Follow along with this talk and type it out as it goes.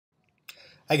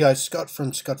Hey guys, Scott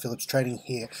from Scott Phillips Trading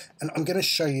here, and I'm going to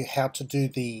show you how to do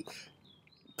the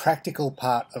practical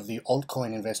part of the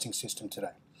altcoin investing system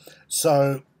today.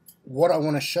 So what I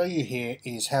want to show you here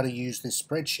is how to use this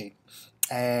spreadsheet,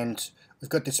 and we've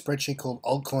got this spreadsheet called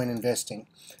altcoin investing.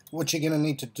 What you're going to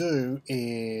need to do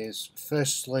is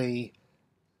firstly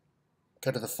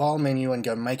go to the file menu and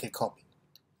go make a copy,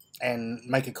 and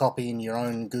make a copy in your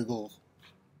own Google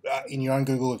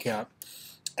account,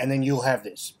 and then you'll have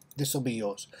this. This will be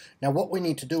yours. Now what we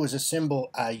need to do is assemble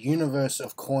a universe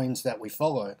of coins that we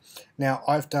follow. Now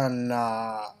I've done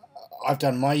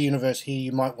my universe here.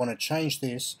 You might want to change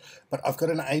this, but I've got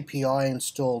an API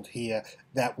installed here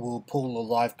that will pull the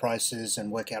live prices and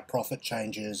work out profit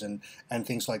changes and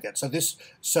things like that. So this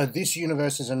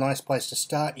universe is a nice place to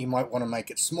start. You might want to make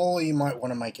it smaller, you might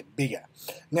want to make it bigger.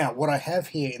 Now what I have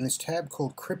here in this tab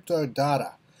called crypto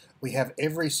data, we have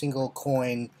every single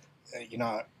coin.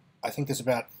 I think there's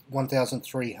about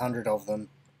 1,300 of them.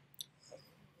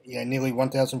 Yeah, nearly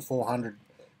 1,400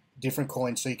 different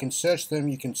coins. So you can search them.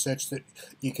 You can search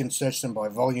them by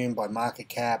volume, by market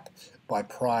cap, by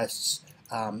price.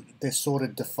 They're sort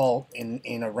of default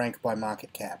in a rank by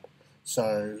market cap.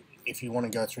 So if you want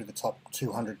to go through the top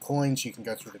 200 coins, you can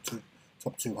go through the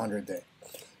top 200 there.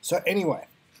 So anyway,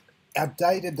 our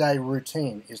day-to-day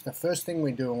routine is the first thing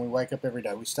we do when we wake up every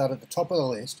day. We start at the top of the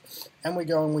list and we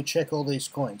go and we check all these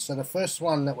coins. So the first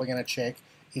one that we're going to check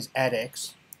is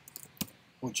ADX,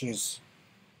 which is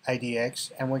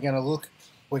ADX, and we're going to look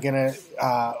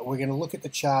at the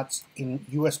charts in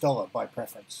US dollar by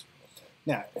preference.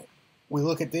 Now we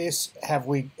look at this. Have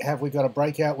we got a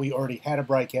breakout? We already had a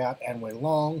breakout and we're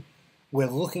long. We're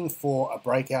looking for a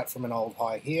breakout from an old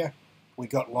high here. We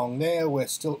got long there. We're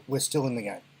still in the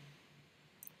game.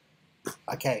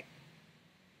 Okay,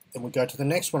 then we go to the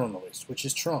next one on the list, which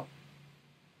is Tron.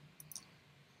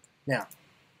 Now,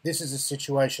 this is a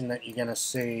situation that you're going to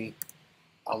see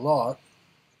a lot.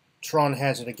 Tron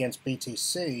has it against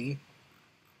BTC.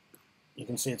 You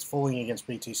can see it's falling against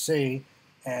BTC,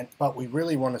 but we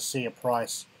really want to see a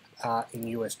price in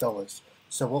US dollars.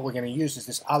 So what we're going to use is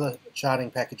this other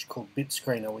charting package called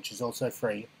BitScreener, which is also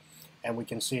free, and we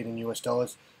can see it in US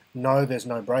dollars. No, there's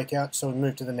no breakout, so we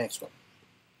move to the next one.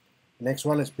 Next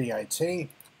one is BAT.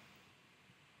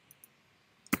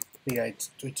 We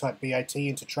type BAT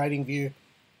into TradingView.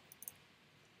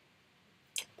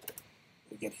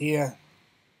 We get here.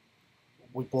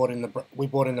 We bought in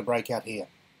the breakout here.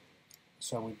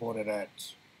 So we bought it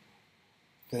at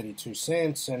 32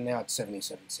 cents, and now it's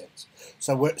 77 cents.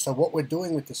 So what we're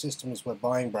doing with the system is we're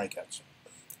buying breakouts.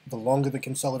 The longer the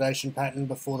consolidation pattern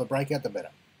before the breakout, the better.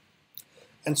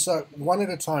 And so one at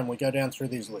a time we go down through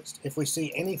these lists. If we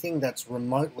see anything that's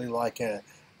remotely like a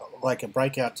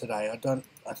breakout today,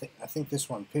 I think this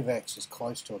one, PivX, is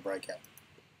close to a breakout.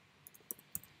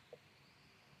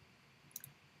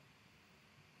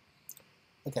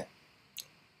 Okay.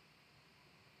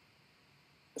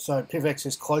 So PivX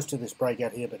is close to this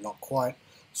breakout here, but not quite.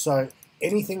 So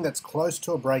anything that's close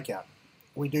to a breakout,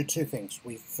 we do two things.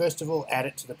 We first of all add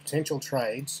it to the potential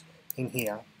trades in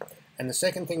here. And the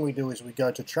second thing we do is we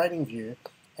go to TradingView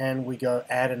and we go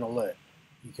add an alert.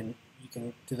 You can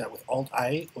do that with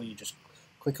Alt-A, or you just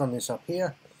click on this up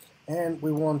here, and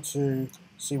we want to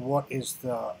see what is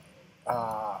the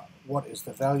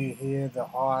value here. The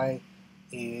high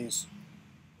is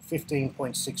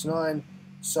 15.69.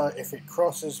 So if it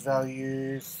crosses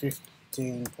value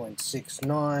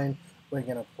 15.69, we're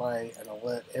going to play an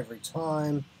alert every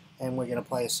time, and we're going to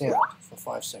play a sound for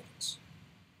 5 seconds.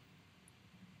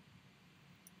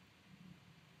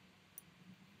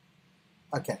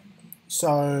 Okay,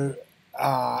 so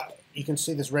you can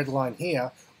see this red line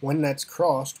here. When that's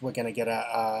crossed, we're going to get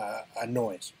a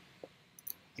noise.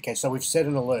 Okay, so we've set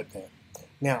an alert there.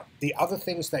 Now, the other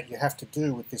things that you have to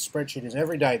do with this spreadsheet is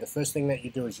every day, the first thing that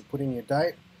you do is you put in your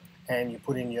date, and you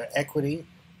put in your equity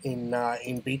in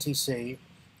BTC,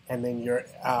 and then your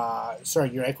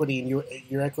equity in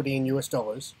US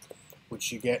dollars,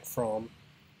 which you get from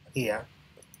here.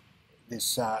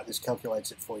 This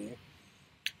calculates it for you.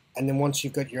 And then once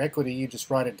you've got your equity, you just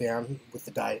write it down with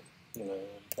the date.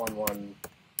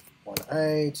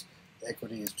 1118. The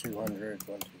equity is 200,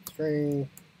 123,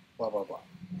 blah blah blah.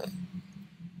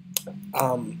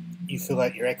 You fill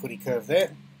out your equity curve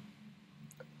there,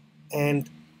 and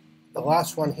the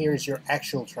last one here is your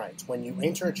actual trades. When you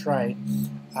enter a trade,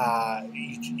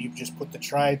 you just put the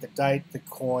trade, the date, the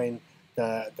coin,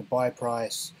 the buy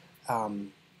price,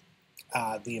 the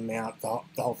amount, the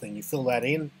whole thing. You fill that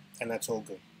in, and that's all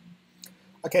good.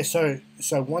 Okay, so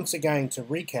once again, to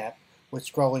recap, we're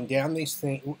scrolling down these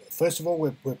things. First of all,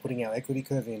 we're putting our equity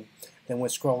curve in. Then we're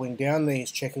scrolling down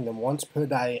these, checking them once per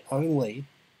day only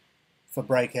for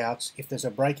breakouts. If there's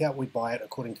a breakout, we buy it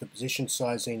according to the position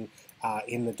sizing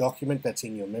in the document that's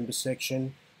in your members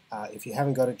section. If you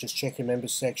haven't got it, just check your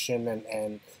members section,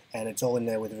 and it's all in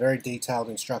there with very detailed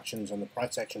instructions on the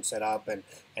price action setup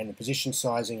and the position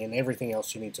sizing and everything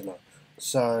else you need to know.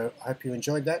 So I hope you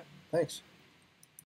enjoyed that. Thanks.